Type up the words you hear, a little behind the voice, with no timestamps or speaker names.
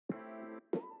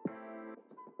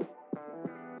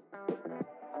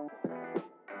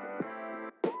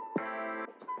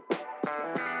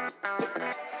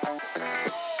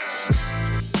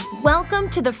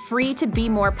Welcome to the Free to Be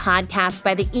More podcast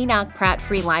by the Enoch Pratt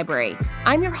Free Library.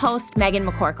 I'm your host, Megan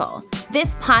McCorkle.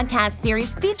 This podcast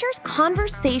series features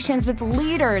conversations with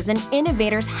leaders and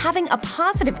innovators having a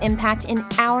positive impact in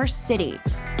our city.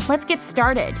 Let's get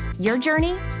started. Your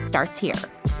journey starts here.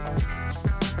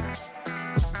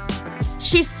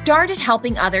 She started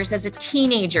helping others as a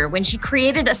teenager when she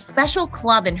created a special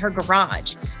club in her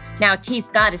garage. Now, T.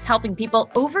 Scott is helping people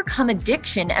overcome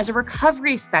addiction as a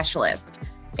recovery specialist.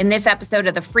 In this episode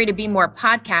of the Free to Be More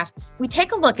podcast, we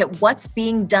take a look at what's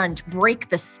being done to break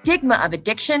the stigma of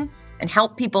addiction and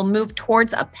help people move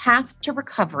towards a path to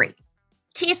recovery.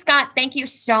 T. Scott, thank you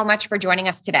so much for joining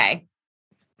us today.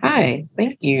 Hi,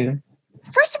 thank you.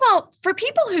 First of all, for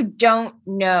people who don't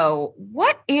know,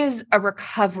 what is a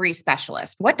recovery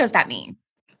specialist? What does that mean?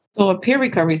 So a peer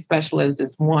recovery specialist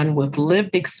is one with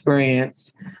lived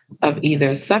experience of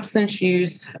either substance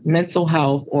use, mental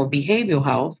health, or behavioral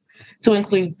health to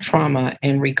include trauma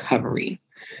and recovery.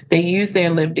 They use their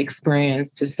lived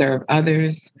experience to serve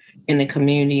others in the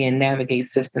community and navigate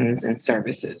systems and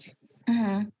services.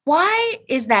 Mm-hmm. Why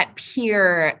is that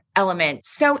peer element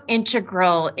so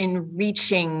integral in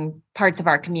reaching parts of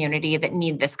our community that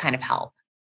need this kind of help?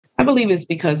 I believe it's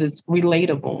because it's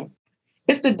relatable.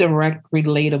 It's the direct,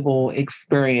 relatable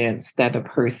experience that a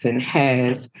person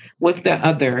has with the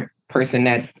other person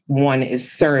that one is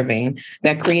serving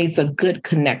that creates a good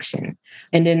connection.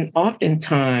 And then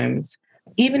oftentimes,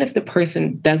 even if the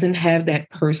person doesn't have that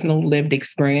personal lived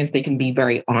experience, they can be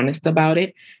very honest about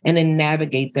it and then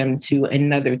navigate them to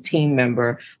another team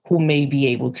member who may be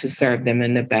able to serve them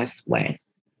in the best way.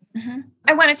 Mm-hmm.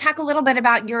 I want to talk a little bit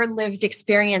about your lived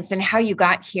experience and how you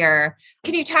got here.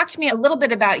 Can you talk to me a little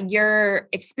bit about your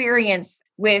experience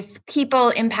with people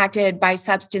impacted by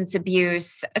substance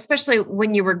abuse, especially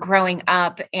when you were growing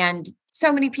up and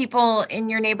so many people in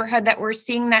your neighborhood that were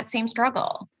seeing that same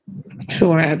struggle?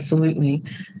 Sure, absolutely.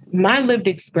 My lived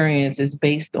experience is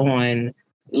based on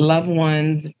loved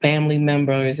ones, family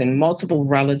members, and multiple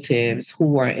relatives who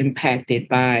were impacted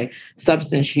by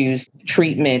substance use,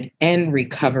 treatment, and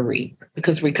recovery,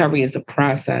 because recovery is a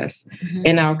process. Mm-hmm.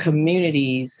 In our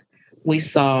communities, we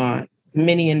saw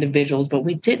many individuals, but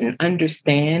we didn't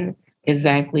understand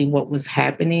exactly what was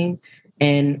happening.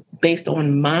 And based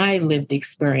on my lived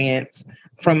experience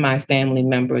from my family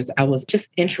members, I was just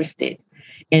interested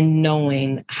in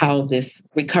knowing how this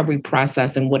recovery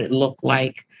process and what it looked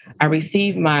like. I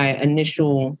received my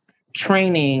initial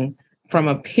training from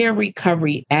a peer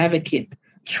recovery advocate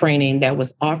training that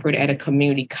was offered at a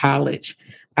community college.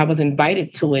 I was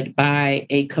invited to it by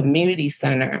a community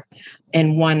center,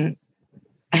 and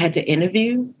I had to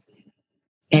interview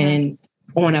and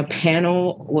on a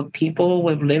panel with people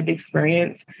with lived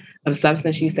experience of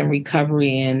substance use and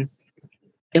recovery. And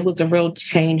it was a real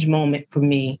change moment for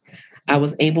me. I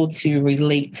was able to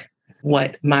relate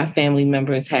what my family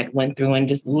members had went through, and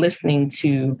just listening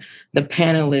to the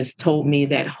panelists told me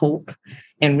that hope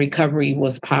and recovery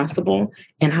was possible.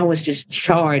 And I was just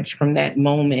charged from that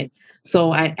moment.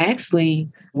 So I actually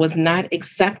was not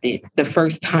accepted the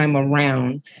first time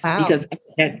around. Wow. Because at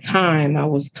that time I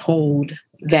was told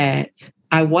that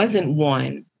I wasn't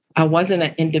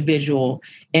an individual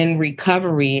in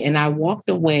recovery. And I walked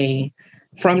away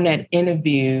from that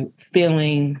interview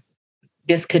feeling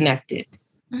disconnected.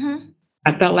 Mm-hmm.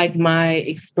 I felt like my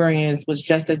experience was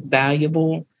just as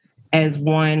valuable as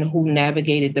one who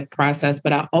navigated the process,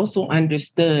 but I also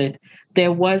understood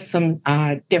there was some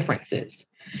differences.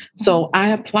 So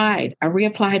I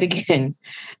reapplied again.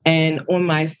 And on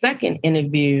my second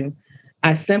interview,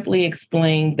 I simply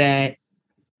explained that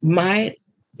my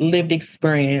lived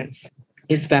experience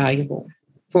is valuable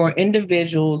for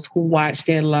individuals who watch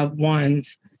their loved ones,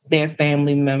 their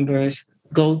family members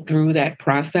go through that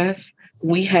process.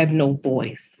 We have no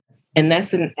voice, and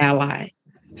that's an ally.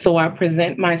 So I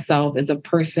present myself as a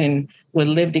person with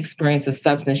lived experience of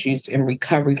substance use and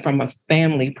recovery from a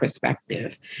family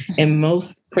perspective, and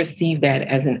most perceive that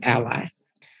as an ally.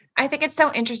 I think it's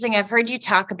so interesting. I've heard you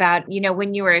talk about,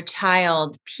 when you were a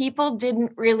child, people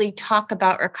didn't really talk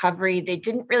about recovery. They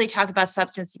didn't really talk about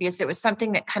substance abuse. It was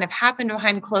something that kind of happened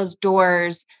behind closed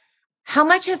doors. How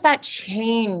much has that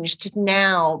changed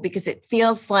now? Because it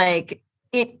feels like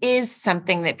it is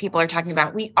something that people are talking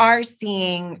about. We are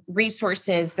seeing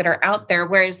resources that are out there,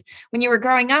 whereas when you were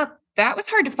growing up, that was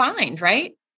hard to find,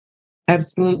 right?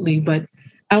 Absolutely. But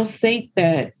I'll say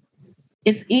that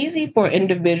it's easy for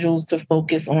individuals to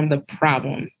focus on the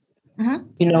problem.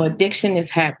 Mm-hmm. Addiction is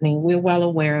happening. We're well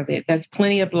aware of it. There's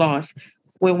plenty of loss.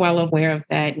 We're well aware of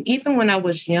that. And even when I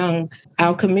was young,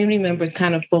 our community members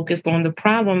kind of focused on the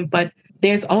problem, but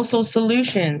there's also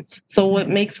solutions. So what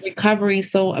makes recovery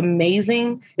so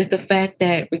amazing is the fact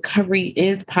that recovery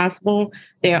is possible.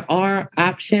 There are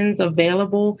options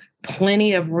available,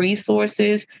 plenty of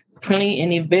resources, plenty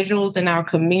individuals in our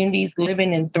communities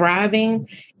living and thriving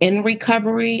in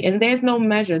recovery. And there's no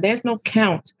measure, there's no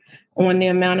count on the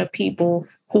amount of people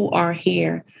who are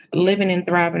here living and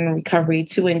thriving in recovery,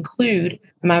 to include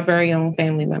my very own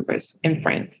family members and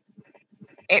friends.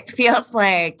 It feels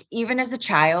like even as a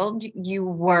child, you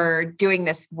were doing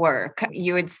this work.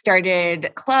 You had started a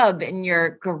club in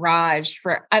your garage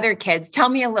for other kids. Tell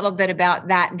me a little bit about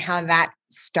that and how that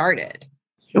started.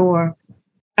 Sure.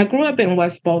 I grew up in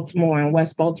West Baltimore. In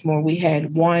West Baltimore, we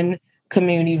had one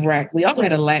community rec. We also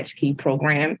had a latchkey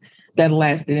program that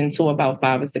lasted until about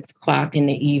 5 or 6 o'clock in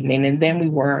the evening. And then we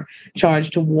were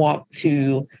charged to walk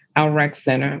to our rec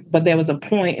center. But there was a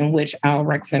point in which our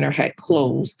rec center had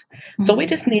closed. Mm-hmm. So we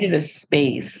just needed a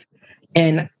space.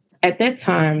 And at that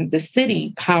time, the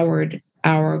city powered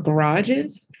our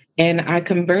garages. And I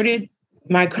converted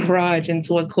my garage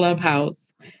into a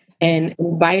clubhouse and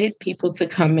invited people to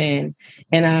come in.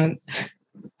 And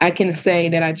I can say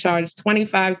that I charged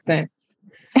 25 cents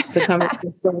to come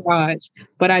into the garage,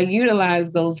 but I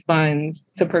utilized those funds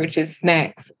to purchase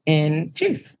snacks and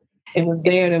juice. It was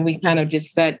there that we kind of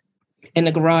just sat in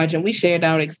the garage and we shared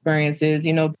our experiences.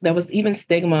 You know, there was even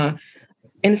stigma,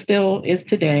 and still is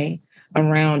today,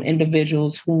 around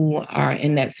individuals who are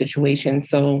in that situation.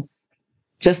 So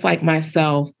just like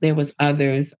myself, there was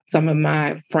others, some of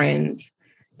my friends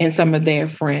and some of their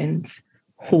friends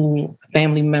who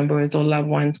family members or loved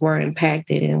ones were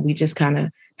impacted, and we just kind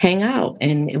of hang out,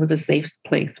 and it was a safe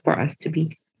place for us to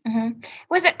be. Mm-hmm.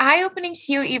 Was it eye-opening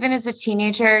to you, even as a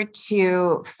teenager,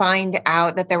 to find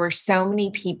out that there were so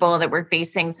many people that were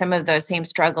facing some of those same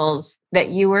struggles that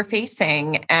you were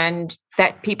facing, and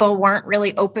that people weren't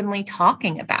really openly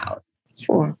talking about?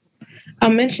 Sure. I'll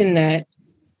mention that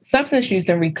substance use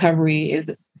and recovery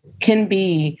can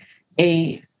be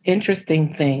a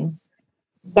interesting thing.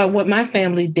 But what my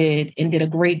family did, and did a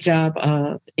great job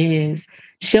of, is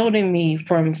shielding me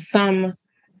from some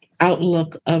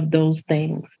outlook of those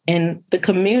things. And the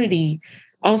community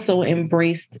also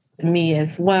embraced me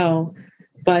as well.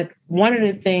 But one of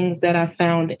the things that I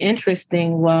found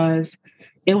interesting was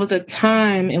it was a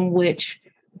time in which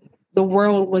the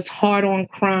world was hard on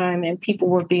crime and people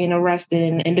were being arrested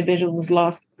and individuals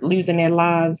losing their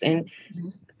lives, and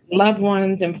loved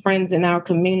ones and friends in our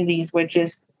communities were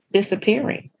just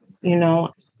disappearing. You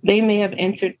know, they may have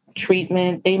entered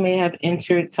treatment, they may have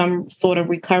entered some sort of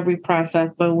recovery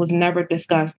process, but it was never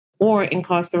discussed, or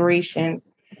incarceration.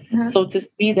 Mm-hmm. So to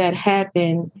see that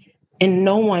happen and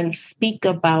no one speak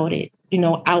about it, you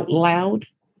know, out loud,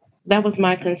 that was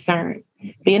my concern.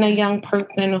 Being a young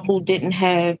person who didn't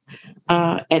have,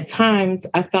 at times,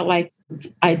 I felt like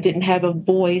I didn't have a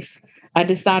voice. I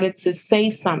decided to say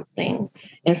something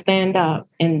and stand up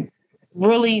and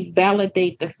really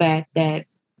validate the fact that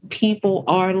people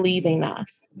are leaving us,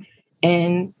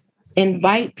 and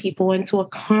invite people into a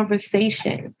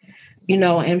conversation, you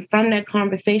know, and from that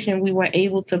conversation, we were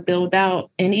able to build out.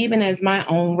 And even as my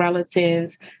own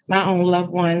relatives, my own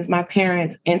loved ones, my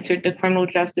parents entered the criminal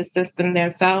justice system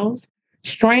themselves,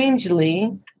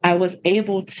 strangely, I was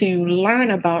able to learn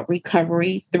about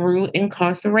recovery through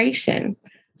incarceration.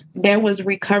 There was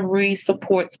recovery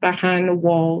supports behind the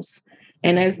walls.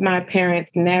 And as my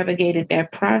parents navigated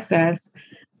that process,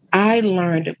 I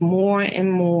learned more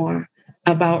and more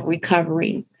about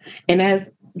recovery. And as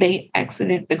they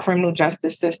exited the criminal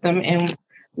justice system and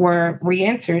were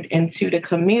re-entered into the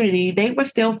community, they were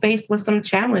still faced with some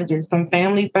challenges, some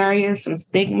family barriers, some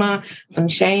stigma, some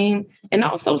shame, and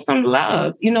also some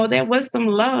love. You know, there was some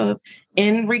love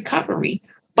in recovery,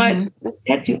 but we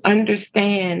had to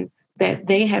understand that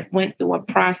they had went through a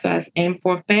process. And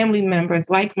for family members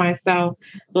like myself,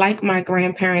 like my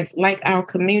grandparents, like our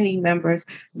community members,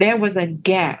 there was a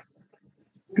gap.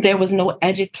 There was no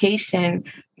education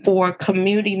for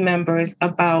community members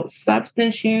about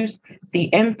substance use, the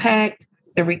impact,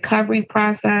 the recovery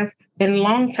process, and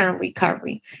long-term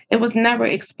recovery. It was never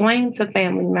explained to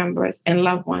family members and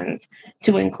loved ones,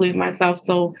 to include myself.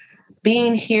 So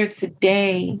being here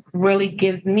today really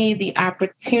gives me the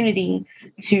opportunity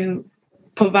to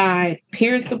provide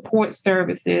peer support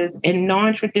services in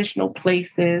non-traditional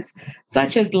places,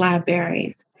 such as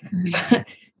libraries,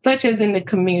 such as in the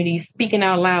community, speaking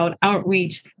out loud,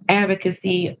 outreach,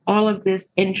 advocacy, all of this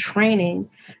in training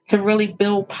to really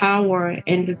build power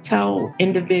and to tell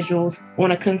individuals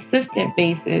on a consistent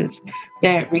basis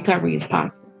that recovery is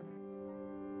possible.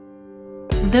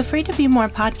 The Free to Be More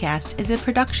podcast is a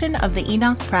production of the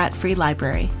Enoch Pratt Free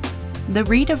Library. The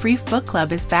Read of Reef Book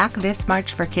Club is back this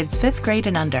March for kids 5th grade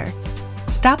and under.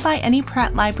 Stop by any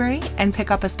Pratt library and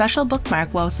pick up a special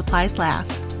bookmark while supplies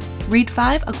last. Read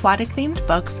 5 aquatic-themed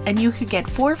books and you could get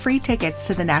 4 free tickets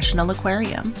to the National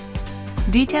Aquarium.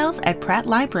 Details at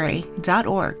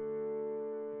prattlibrary.org.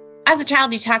 As a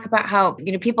child, you talk about how,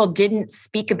 people didn't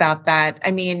speak about that.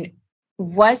 I mean,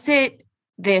 was it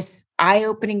this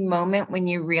eye-opening moment when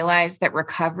you realized that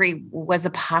recovery was a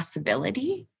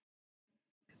possibility?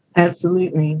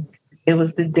 Absolutely. It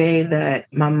was the day that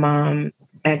my mom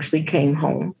actually came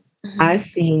home. Mm-hmm. I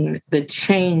seen the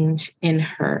change in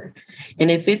her. And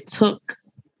if it took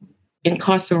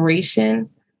incarceration,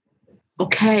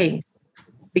 okay,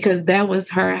 because that was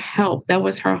her help, that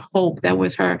was her hope, that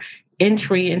was her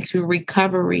entry into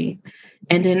recovery.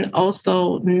 And then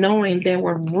also knowing there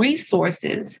were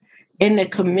resources in the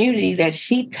community that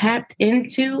she tapped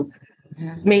into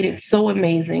made it so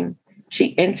amazing.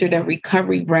 She entered a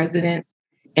recovery residence,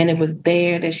 and it was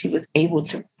there that she was able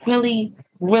to really,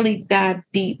 really dive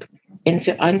deep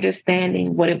into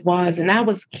understanding what it was. And I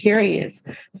was curious.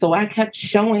 So I kept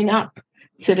showing up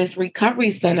to this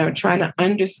recovery center trying to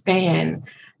understand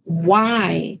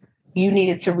why you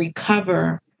needed to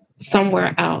recover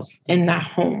somewhere else and not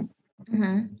home.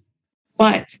 Mm-hmm.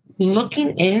 But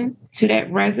looking into that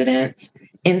residence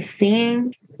and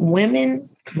seeing women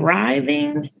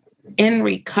thriving in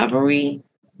recovery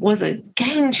was a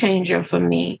game changer for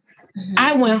me. Mm-hmm.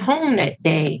 I went home that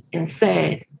day and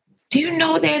said, do you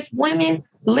know there's women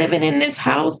living in this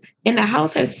house and the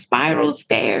house has spiral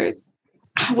stairs?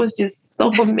 I was just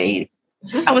so amazed.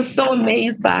 I was so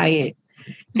amazed by it.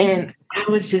 And I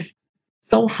was just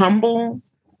so humble.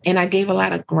 And I gave a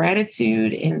lot of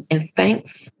gratitude and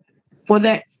thanks for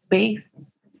that space.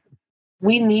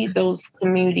 We need those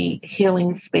community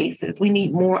healing spaces. We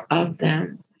need more of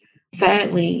them.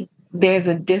 Sadly, there's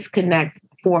a disconnect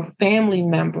for family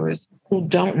members who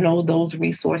don't know those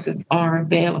resources are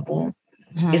available.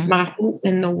 Mm-hmm. It's my hope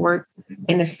in the work,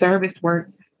 in the service work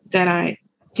that I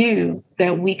do,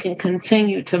 that we can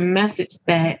continue to message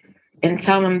that and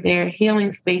tell them there are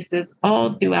healing spaces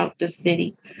all throughout the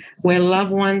city where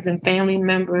loved ones and family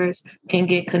members can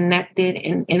get connected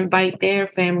and invite their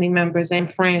family members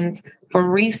and friends for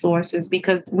resources,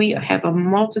 because we have a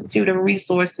multitude of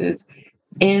resources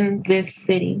in this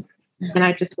city. And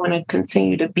I just want to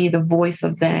continue to be the voice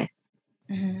of that.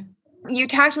 Mm-hmm. You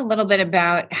talked a little bit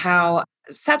about how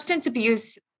substance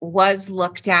abuse was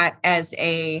looked at as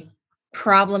a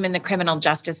problem in the criminal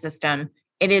justice system.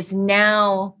 It is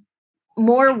now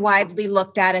more widely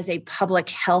looked at as a public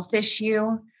health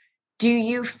issue. Do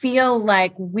you feel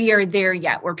like we are there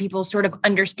yet, where people sort of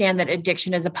understand that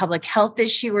addiction is a public health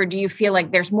issue? Or do you feel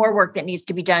like there's more work that needs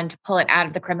to be done to pull it out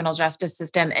of the criminal justice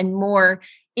system and more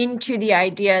into the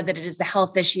idea that it is a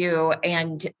health issue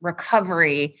and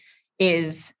recovery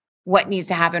is what needs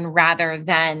to happen rather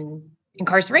than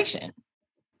incarceration?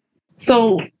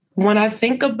 So when I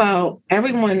think about,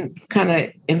 everyone kind of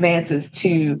advances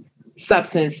to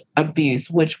substance abuse,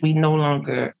 which we no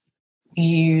longer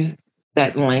use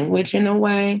that language in a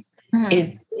way. Mm-hmm.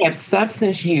 Is we have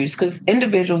substance use, because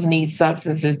individuals need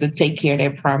substances to take care of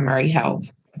their primary health,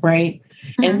 right?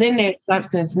 Mm-hmm. And then there's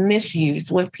substance misuse,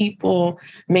 where people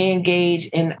may engage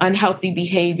in unhealthy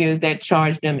behaviors that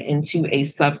charge them into a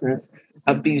substance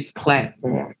abuse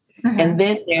platform. Mm-hmm. And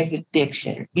then there's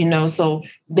addiction, so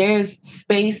there's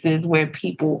spaces where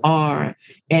people are.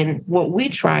 And what we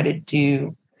try to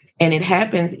do, and it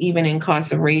happens even in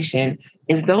incarceration,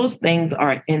 is those things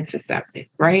are intercepted,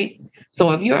 right?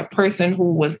 So if you're a person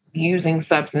who was using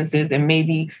substances and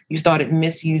maybe you started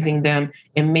misusing them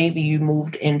and maybe you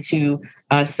moved into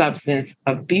a substance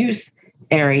abuse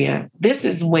area, this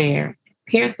is where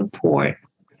peer support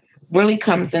really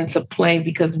comes into play,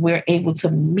 because we're able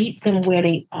to meet them where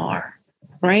they are,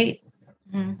 right?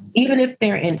 Mm-hmm. Even if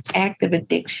they're in active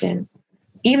addiction,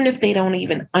 even if they don't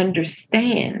even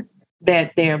understand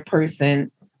that they're a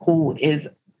person who is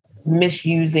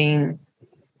misusing,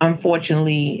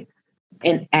 unfortunately,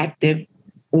 an active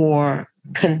or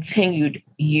continued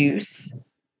use,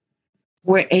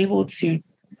 we're able to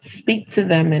speak to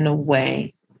them in a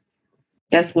way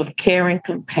that's with care and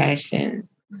compassion,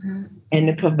 mm-hmm. and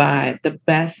to provide the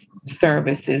best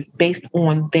services based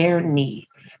on their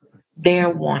needs, their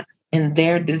wants, and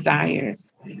their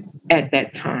desires at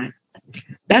that time.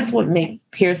 That's what makes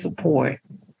peer support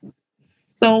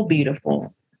so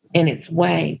beautiful in its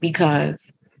way, because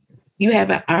you have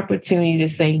an opportunity to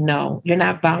say no. You're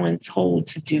not voluntold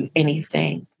to do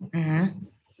anything. Mm-hmm.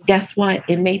 Guess what?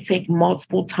 It may take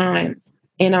multiple times.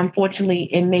 And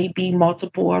unfortunately, it may be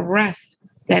multiple arrests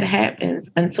that happens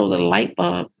until the light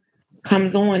bulb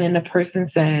comes on and the person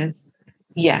says,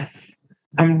 yes,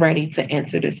 I'm ready to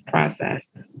enter this process.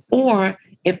 Or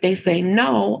if they say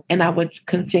no, and I would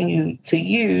continue to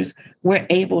use, we're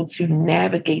able to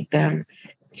navigate them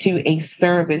to a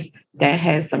service that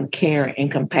has some care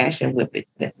and compassion with it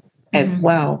as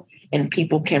well. And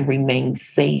people can remain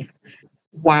safe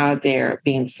while they're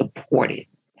being supported.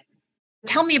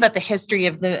 Tell me about the history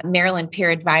of the Maryland Peer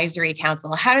Advisory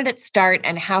Council. How did it start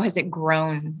and how has it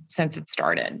grown since it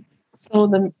started?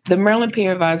 So the Maryland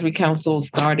Peer Advisory Council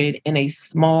started in a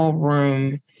small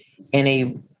room in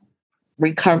a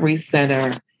recovery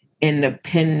center in the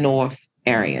Penn North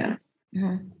area.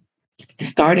 It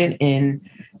started in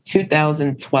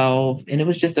 2012, and it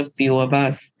was just a few of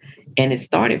us. And it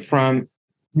started from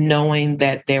knowing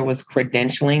that there was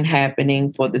credentialing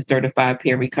happening for the certified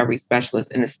peer recovery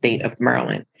specialist in the state of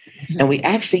Maryland. And we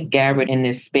actually gathered in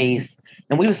this space.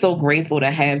 And we were so grateful to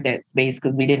have that space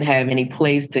because we didn't have any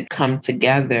place to come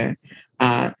together.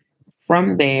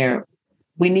 From there,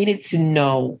 we needed to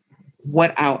know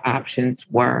what our options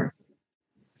were.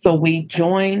 So we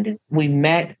joined, we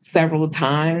met several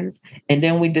times, and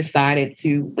then we decided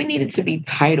we needed to be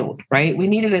titled, right? We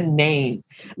needed a name.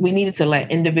 We needed to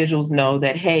let individuals know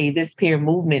that, hey, this peer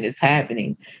movement is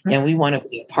happening and we want to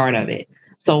be a part of it.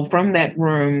 So from that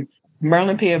room,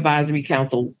 Maryland Peer Advisory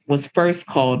Council was first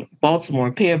called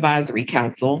Baltimore Peer Advisory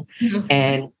Council.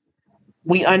 And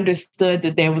we understood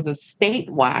that there was a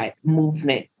statewide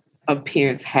movement of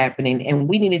peers happening, and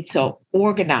we needed to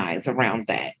organize around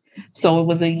that. So it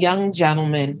was a young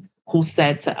gentleman who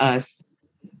said to us,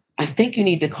 I think you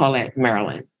need to call it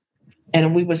Maryland.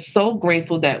 And we were so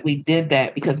grateful that we did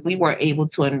that because we were able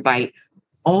to invite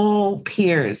all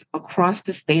peers across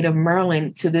the state of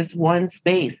Maryland to this one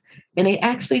space. And they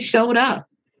actually showed up,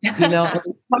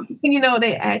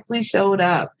 they actually showed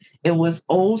up. It was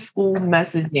old school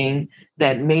messaging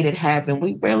that made it happen.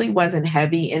 We really wasn't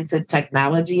heavy into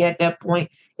technology at that point.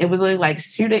 It was really like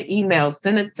shoot an email,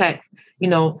 send a text,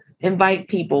 invite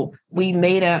people. We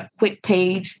made a quick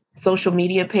page, social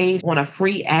media page on a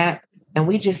free app, and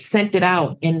we just sent it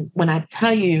out. And when I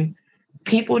tell you,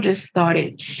 people just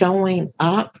started showing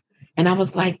up. And I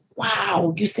was like,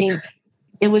 wow,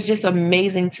 it was just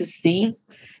amazing to see.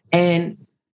 And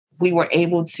we were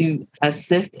able to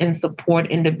assist and support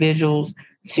individuals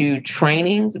to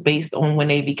trainings based on when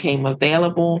they became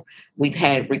available. We've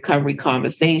had recovery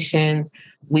conversations.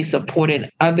 We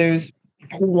supported others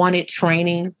who wanted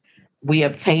training. We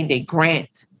obtained a grant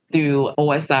through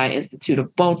OSI Institute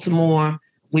of Baltimore.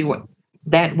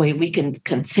 That way we can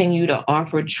continue to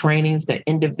offer trainings to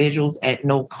individuals at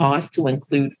no cost to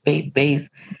include faith-based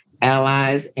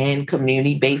allies and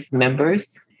community-based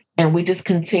members. And we just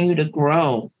continue to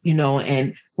grow,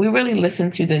 and we really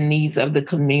listen to the needs of the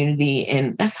community.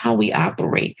 And that's how we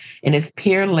operate. And it's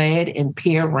peer-led and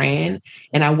peer-ran.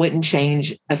 And I wouldn't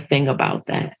change a thing about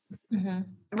that.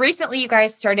 Recently, you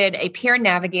guys started a peer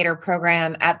navigator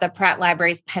program at the Pratt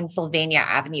Library's Pennsylvania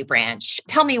Avenue branch.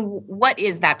 Tell me, what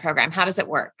is that program? How does it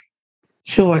work?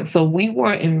 Sure. So we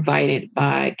were invited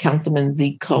by Councilman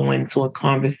Zeke Cohen to a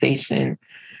conversation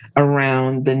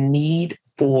around the need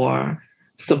for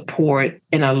support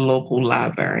in a local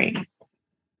library.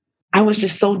 I was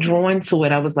just so drawn to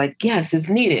it. I was like, yes, it's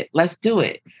needed. Let's do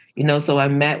it. So I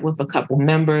met with a couple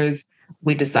members.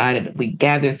 We decided we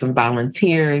gathered some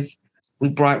volunteers. We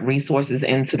brought resources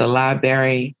into the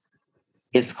library.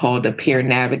 It's called the Peer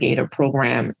Navigator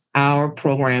Program. Our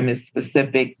program is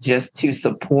specific just to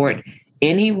support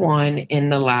anyone in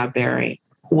the library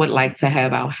who would like to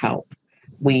have our help.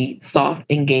 We soft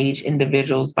engage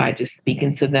individuals by just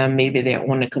speaking to them. Maybe they're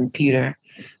on the computer.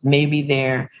 Maybe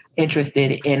they're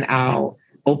interested in our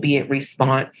opiate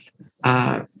response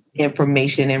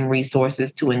information and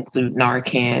resources to include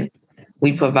Narcan.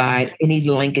 We provide any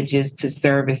linkages to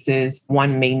services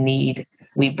one may need.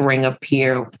 We bring a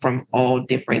peer from all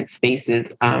different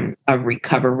spaces of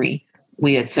recovery.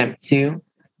 We attempt to,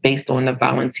 based on the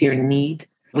volunteer need.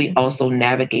 We also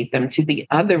navigate them to the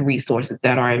other resources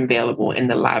that are available in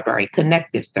the library,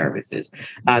 connective services.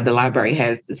 The library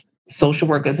has the social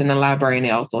workers in the library, and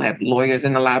they also have lawyers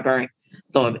in the library.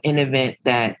 So in the event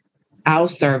that our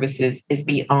services is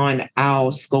beyond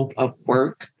our scope of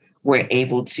work, we're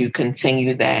able to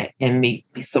continue that and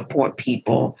support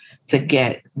people to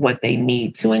get what they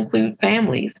need, to include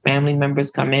families. Family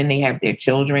members come in, they have their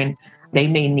children. They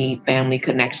may need family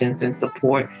connections and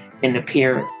support, and the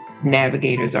peer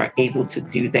navigators are able to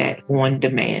do that on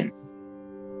demand.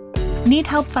 Need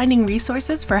help finding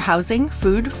resources for housing,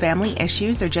 food, family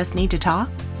issues, or just need to talk?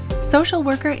 Social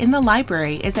Worker in the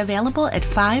Library is available at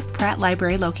 5 Pratt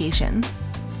Library locations.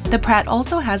 The Pratt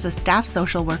also has a staff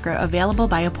social worker available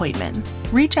by appointment.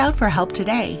 Reach out for help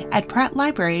today at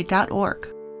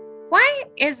prattlibrary.org. Why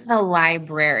is the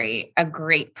library a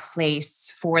great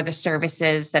place for the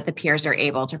services that the peers are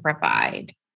able to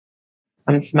provide?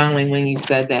 I'm smiling when you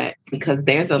said that because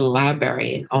there's a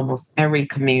library in almost every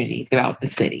community throughout the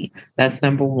city. That's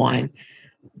number one.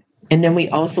 And then we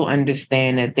also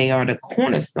understand that they are the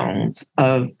cornerstones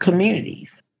of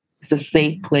communities. It's a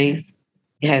safe place.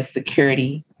 It has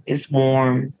security. It's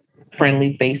warm,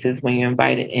 friendly faces when you're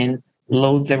invited in,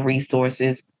 loads of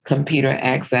resources, computer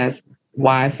access,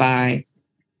 Wi-Fi,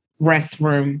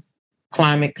 restroom,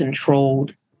 climate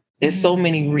controlled. There's so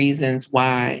many reasons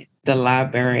why the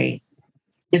library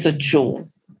is a jewel.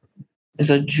 It's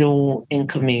a jewel in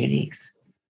communities.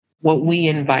 What we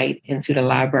invite into the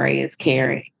library is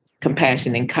care,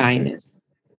 compassion, and kindness.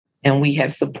 And we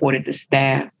have supported the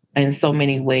staff in so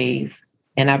many ways.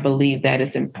 And I believe that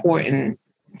it's important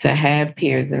to have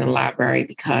peers in the library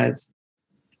because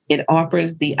it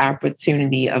offers the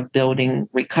opportunity of building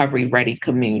recovery-ready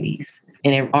communities.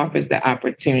 And it offers the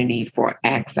opportunity for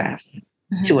access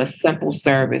to a simple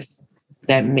service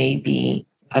that may be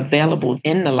available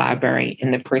in the library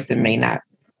and the person may not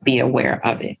be aware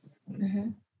of it.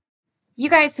 You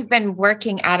guys have been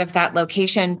working out of that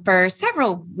location for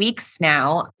several weeks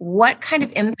now. What kind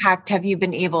of impact have you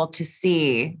been able to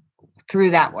see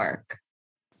through that work?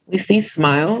 We see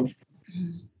smiles.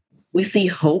 We see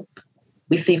hope.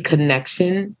 We see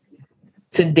connection.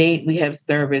 To date, we have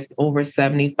serviced over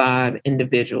 75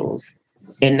 individuals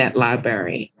in that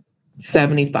library.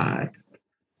 75.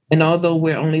 And although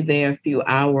we're only there a few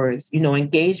hours,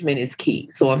 engagement is key.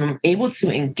 So if I'm able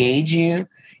to engage you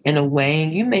in a way,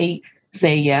 and you may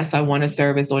say, yes, I want a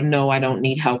service, or no, I don't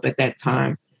need help at that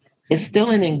time, it's still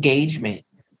an engagement.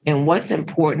 And what's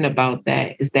important about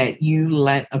that is that you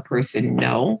let a person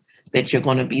know that you're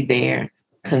going to be there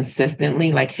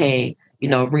consistently. Like, hey,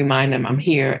 remind them I'm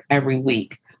here every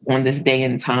week on this day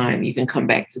and time. You can come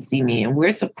back to see me. And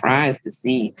we're surprised to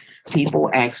see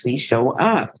people actually show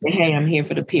up. Hey, I'm here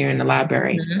for the peer in the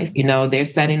library. They're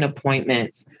setting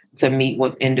appointments to meet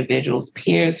with individuals.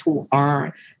 Peers who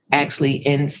are actually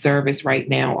in service right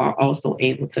now are also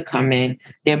able to come in.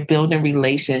 They're building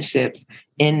relationships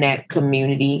in that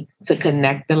community to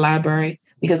connect the library,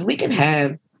 because we can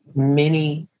have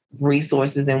many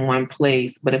resources in one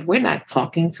place, but if we're not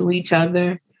talking to each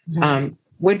other,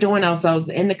 we're doing ourselves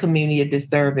in the community a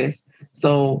disservice.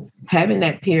 So having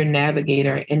that peer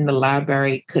navigator in the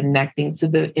library, connecting to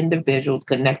the individuals,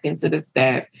 connecting to the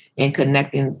staff, and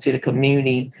connecting to the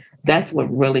community, that's what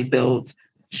really builds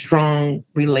strong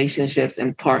relationships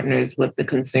and partners with the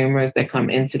consumers that come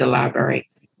into the library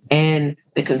and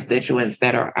the constituents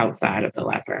that are outside of the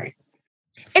library.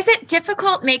 Is it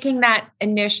difficult making that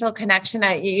initial connection?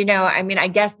 I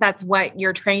guess that's what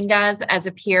you're trained as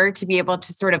a peer, to be able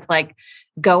to sort of like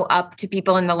go up to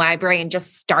people in the library and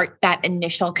just start that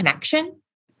initial connection.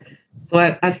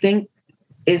 So I think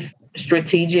it's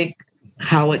strategic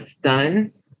how it's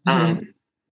done.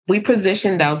 We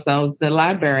positioned ourselves, the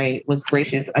library was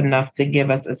gracious enough to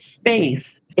give us a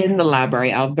space in the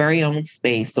library, our very own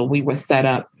space. So we were set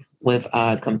up with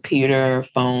a computer,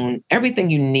 phone, everything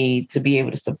you need to be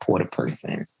able to support a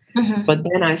person. But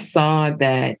then I saw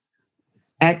that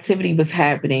activity was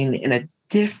happening in a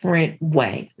different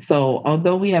way. So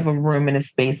although we have a room and a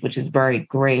space, which is very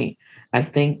great, I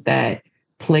think that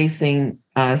placing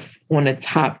us on the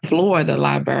top floor of the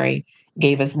library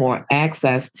gave us more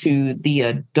access to the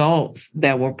adults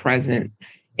that were present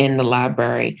in the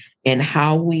library, and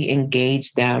how we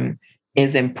engage them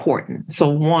is important. So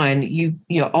one,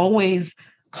 you're always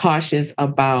cautious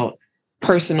about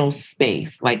personal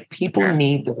space. Like, people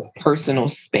need the personal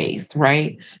space,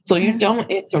 right? So you don't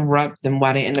interrupt them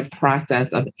while they're in the process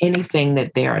of anything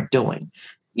that they are doing.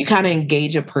 You kind of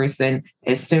engage a person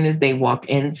as soon as they walk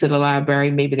into the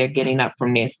library. Maybe they're getting up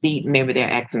from their seat. Maybe they're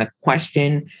asking a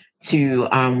question to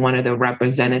one of the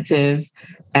representatives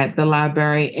at the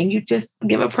library, and you just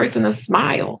give a person a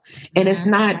smile. And it's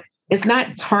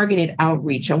not targeted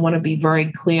outreach. I want to be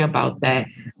very clear about that.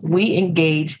 We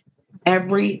engage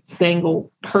every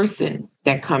single person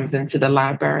that comes into the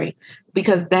library,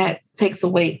 because that takes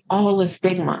away all the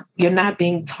stigma. You're not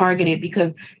being targeted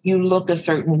because you look a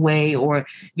certain way, or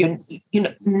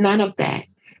none of that.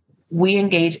 We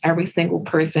engage every single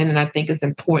person. And I think it's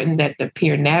important that the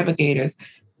peer navigators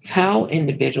tell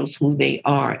individuals who they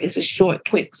are. It's a short,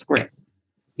 quick script.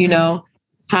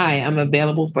 Hi, I'm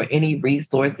available for any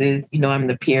resources. I'm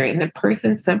the peer. And the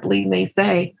person simply may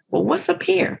say, well, what's a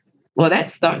peer? Well,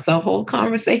 that starts a whole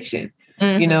conversation,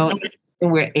 and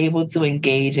we're able to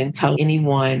engage and tell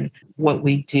anyone what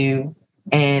we do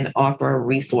and offer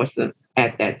resources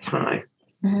at that time.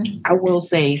 I will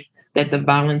say that the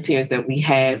volunteers that we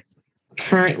have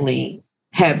currently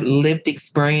have lived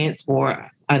experience for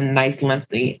a nice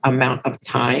lengthy amount of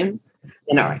time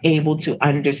and are able to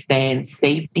understand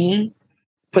safety,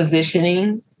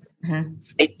 positioning,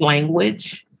 safe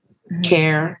language,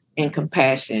 care, and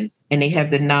compassion. And they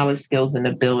have the knowledge, skills, and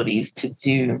abilities to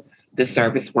do the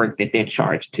service work that they're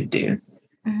charged to do.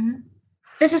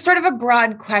 This is sort of a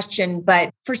broad question,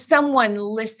 but for someone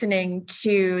listening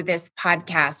to this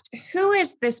podcast, who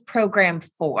is this program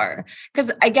for?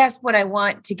 Because I guess what I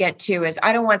want to get to is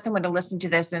I don't want someone to listen to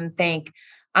this and think,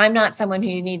 I'm not someone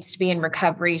who needs to be in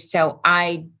recovery, so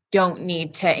I don't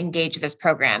need to engage this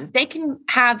program. They can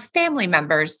have family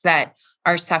members that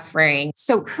are suffering.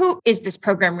 So who is this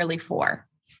program really for?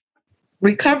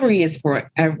 Recovery is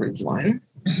for everyone.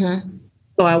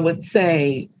 So I would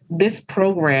say this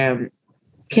program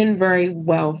can very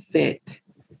well fit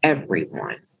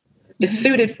everyone. It's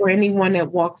suited for anyone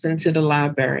that walks into the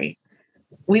library.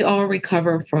 We all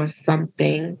recover for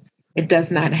something. It does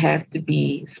not have to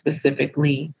be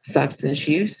specifically substance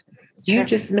use. You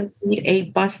just need a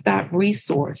bus stop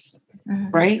resource,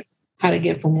 right? How to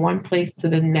get from one place to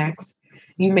the next.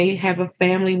 You may have a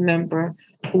family member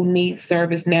who needs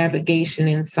service navigation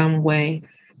in some way.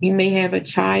 You may have a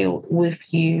child with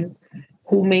you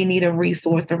who may need a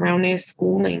resource around their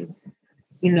schooling.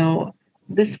 You know,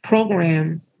 this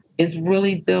program is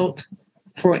really built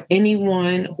for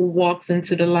anyone who walks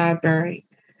into the library,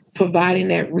 providing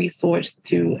that resource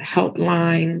to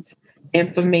helplines,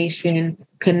 information,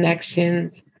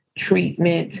 connections,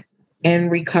 treatment,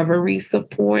 and recovery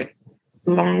support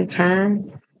long term.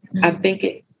 I think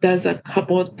it does a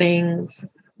couple of things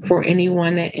for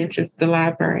anyone that enters the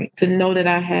library, to know that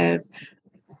I have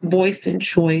voice and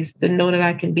choice, to know that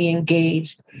I can be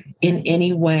engaged in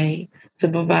any way, to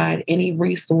provide any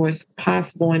resource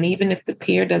possible. And even if the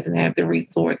peer doesn't have the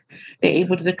resource, they're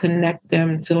able to connect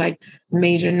them to like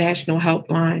major national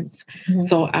helplines.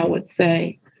 So I would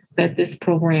say that this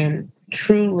program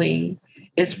truly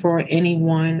is for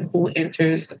anyone who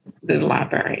enters the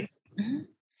library.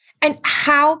 And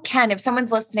how can, if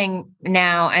someone's listening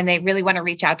now and they really want to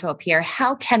reach out to a peer,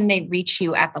 how can they reach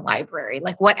you at the library?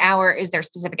 Like what hour, is there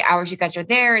specific hours you guys are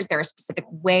there? Is there a specific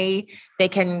way they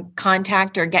can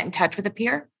contact or get in touch with a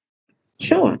peer?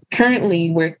 Sure. Currently,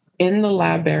 we're in the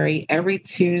library every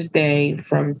Tuesday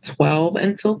from 12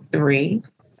 until 3.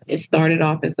 It started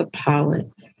off as a pilot,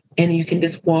 and you can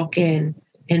just walk in,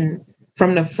 and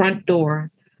from the front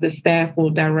door, the staff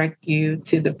will direct you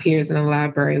to the peers in the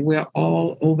library. We're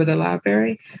all over the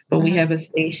library, but we have a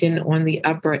station on the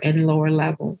upper and lower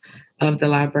level of the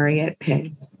library at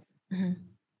Penn.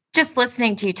 Just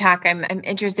listening to you talk, I'm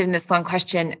interested in this one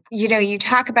question. You know, you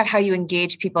talk about how you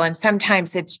engage people, and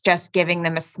sometimes it's just giving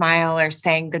them a smile or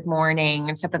saying good morning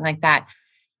and something like that.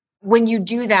 When you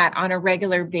do that on a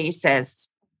regular basis,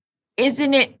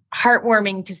 isn't it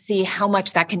heartwarming to see how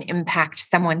much that can impact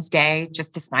someone's day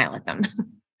just to smile at them?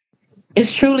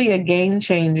 It's truly a game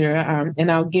changer. And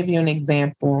I'll give you an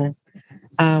example.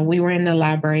 We were in the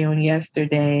library on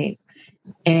yesterday,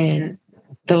 and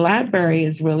the library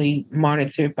is really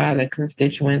monitored by the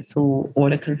constituents or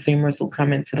the consumers who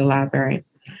come into the library.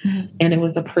 And it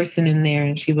was a person in there,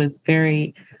 and she was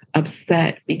very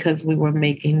upset because we were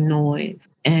making noise.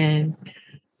 And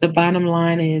the bottom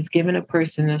line is giving a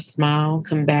person a smile,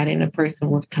 combating a person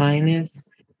with kindness,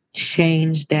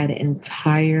 changed that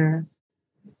entire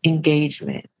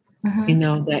engagement. You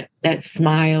know, that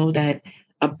smile, that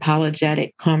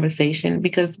apologetic conversation,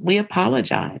 because we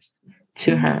apologized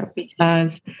to her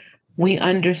because we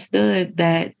understood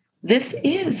that this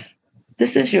is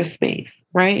your space,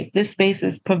 right? This space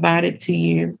is provided to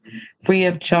you free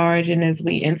of charge. And as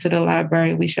we enter the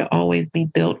library, we should always be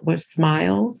built with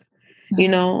smiles, you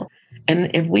know,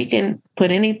 and if we can put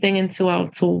anything into our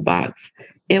toolbox,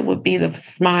 it would be the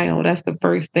smile. That's the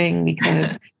first thing,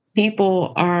 because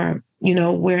people are, you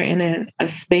know, we're in a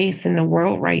space in the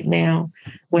world right now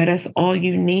where that's all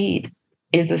you need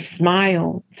is a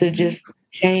smile to just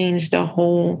change the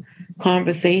whole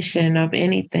conversation of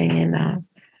anything. And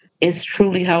it's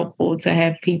truly helpful to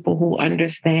have people who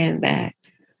understand that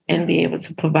and be able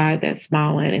to provide that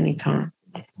smile at any time.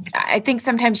 I think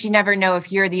sometimes you never know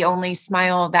if you're the only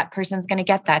smile that person's going to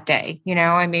get that day. You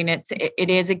know, I mean, it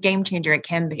is a game changer. It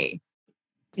can be.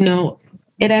 You know,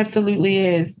 it absolutely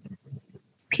is.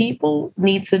 People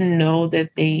need to know that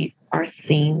they are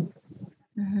seen.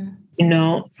 You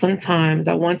know, sometimes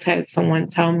I once had someone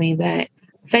tell me that,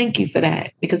 thank you for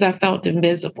that, because I felt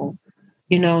invisible.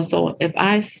 You know, so if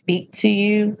I speak to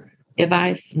you, if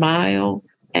I smile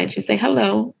and you say,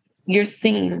 hello, you're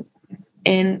seen.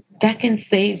 And that can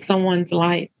save someone's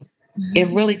life. It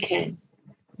really can.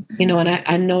 And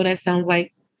I know that sounds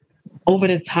like over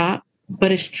the top,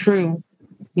 but it's true.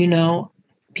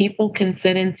 People can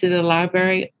sit into the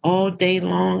library all day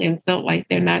long and felt like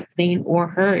they're not seen or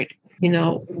heard.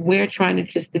 We're trying to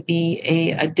just to be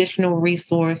a additional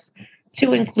resource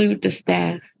to include the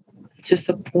staff to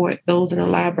support those in the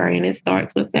library. And it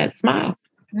starts with that smile.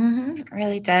 It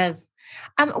really does.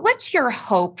 What's your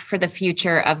hope for the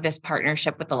future of this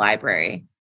partnership with the library?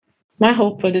 My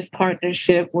hope for this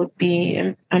partnership would be,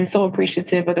 and I'm so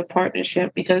appreciative of the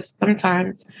partnership because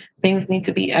sometimes things need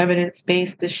to be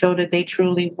evidence-based to show that they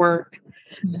truly work.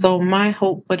 So my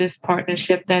hope for this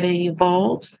partnership that it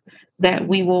evolves, that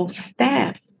we will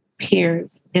staff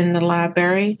peers in the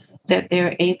library, that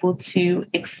they're able to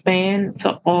expand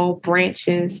to all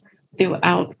branches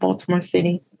throughout Baltimore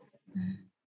City.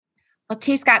 Well,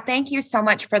 T. Scott, thank you so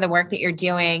much for the work that you're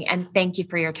doing, and thank you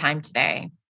for your time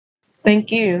today.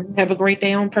 Thank you. Have a great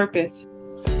day on purpose.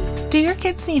 Do your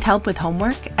kids need help with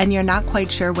homework and you're not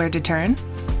quite sure where to turn?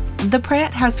 The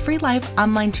Pratt has free live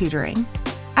online tutoring.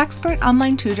 Expert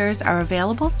online tutors are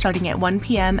available starting at 1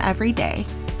 p.m. every day.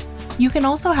 You can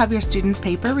also have your students'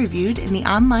 paper reviewed in the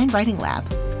online writing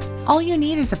lab. All you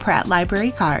need is a Pratt Library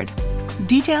card.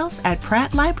 Details at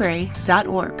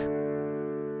prattlibrary.org.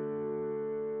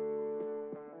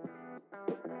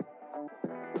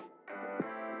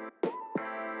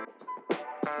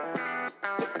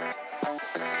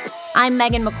 I'm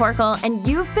Megan McCorkle, and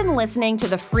you've been listening to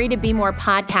the Free to Be More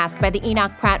podcast by the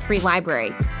Enoch Pratt Free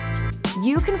Library.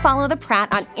 You can follow the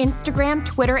Pratt on Instagram,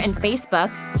 Twitter, and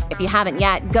Facebook. If you haven't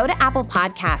yet, go to Apple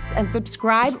Podcasts and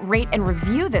subscribe, rate, and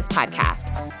review this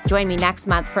podcast. Join me next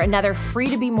month for another Free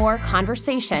to Be More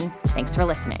conversation. Thanks for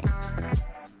listening.